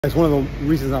It's one of the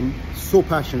reasons I'm so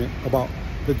passionate about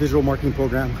the digital marketing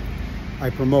program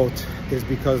I promote is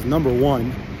because number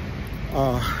one,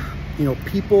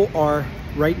 people are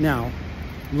right now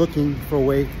looking for a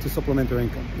way to supplement their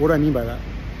income. What do I mean by that?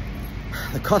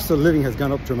 The cost of living has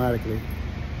gone up dramatically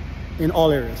in all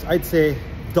areas. I'd say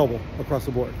double across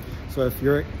the board. So if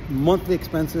your monthly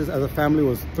expenses as a family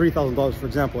was $3,000, for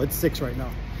example, it's $6,000 right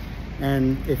now.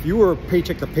 And if you were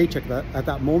paycheck to paycheck at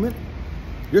that moment,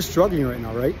 you're struggling right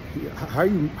now, right? How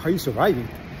are you surviving?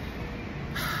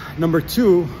 Number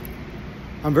two,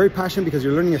 I'm very passionate because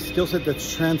you're learning a skill set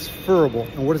that's transferable.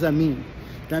 And what does that mean?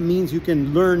 That means you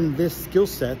can learn this skill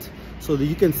set so that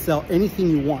you can sell anything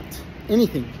you want,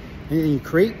 anything you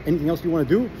create, anything else you want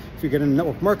to do. If you get into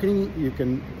network marketing, you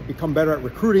can become better at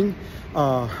recruiting,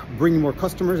 bringing more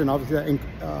customers, and obviously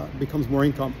that becomes more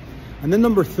income. And then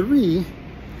number three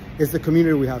is the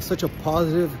community we have. Such a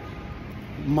positive,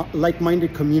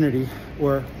 like-minded community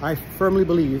where I firmly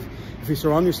believe if you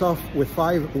surround yourself with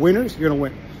 5 winners, you're gonna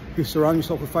win. If you surround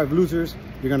yourself with 5 losers,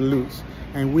 you're gonna lose.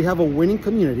 And we have a winning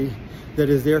community that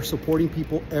is there supporting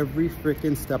people every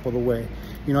freaking step of the way.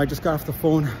 You know, I just got off the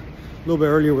phone a little bit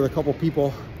earlier with a couple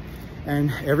people,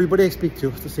 and everybody I speak to,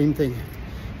 it's the same thing.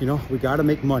 You know, we gotta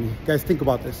make money. Guys, think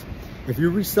about this. If you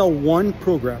resell one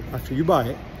program after you buy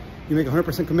it, you make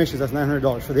 100% commissions, that's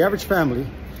 $900. For the average family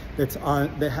that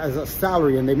has a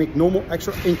salary and they make no more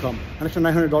extra income, an extra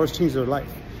 $900 changes their life.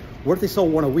 What if they sell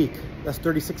one a week? That's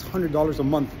 $3,600 a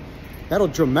month. That'll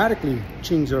dramatically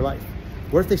change their life.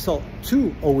 What if they sell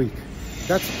 2 a week?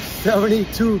 That's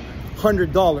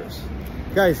 $7,200.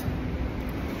 Guys,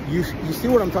 you see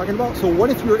what I'm talking about? So what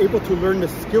if you're able to learn the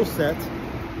skill set,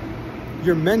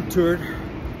 you're mentored,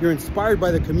 you're inspired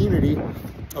by the community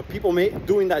of people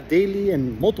doing that daily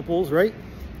and multiples, right?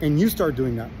 And you start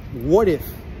doing that. What if,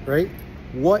 right?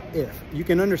 What if? You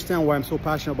can understand why I'm so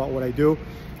passionate about what I do.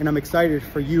 And I'm excited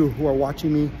for you who are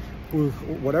watching me,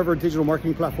 whatever digital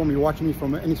marketing platform you're watching me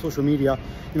from, any social media.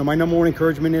 You know, my number one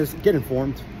encouragement is get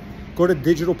informed. Go to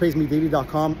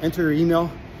digitalpaysmedaily.com, enter your email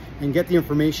and get the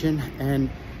information. And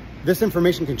this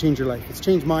information can change your life. It's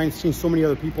changed mine, it's changed so many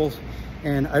other people's.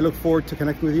 And I look forward to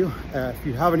connecting with you. If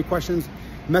you have any questions,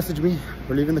 message me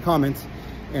or leave in the comments.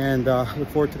 And look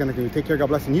forward to connecting with you. Take care, God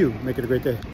bless, and you make it a great day.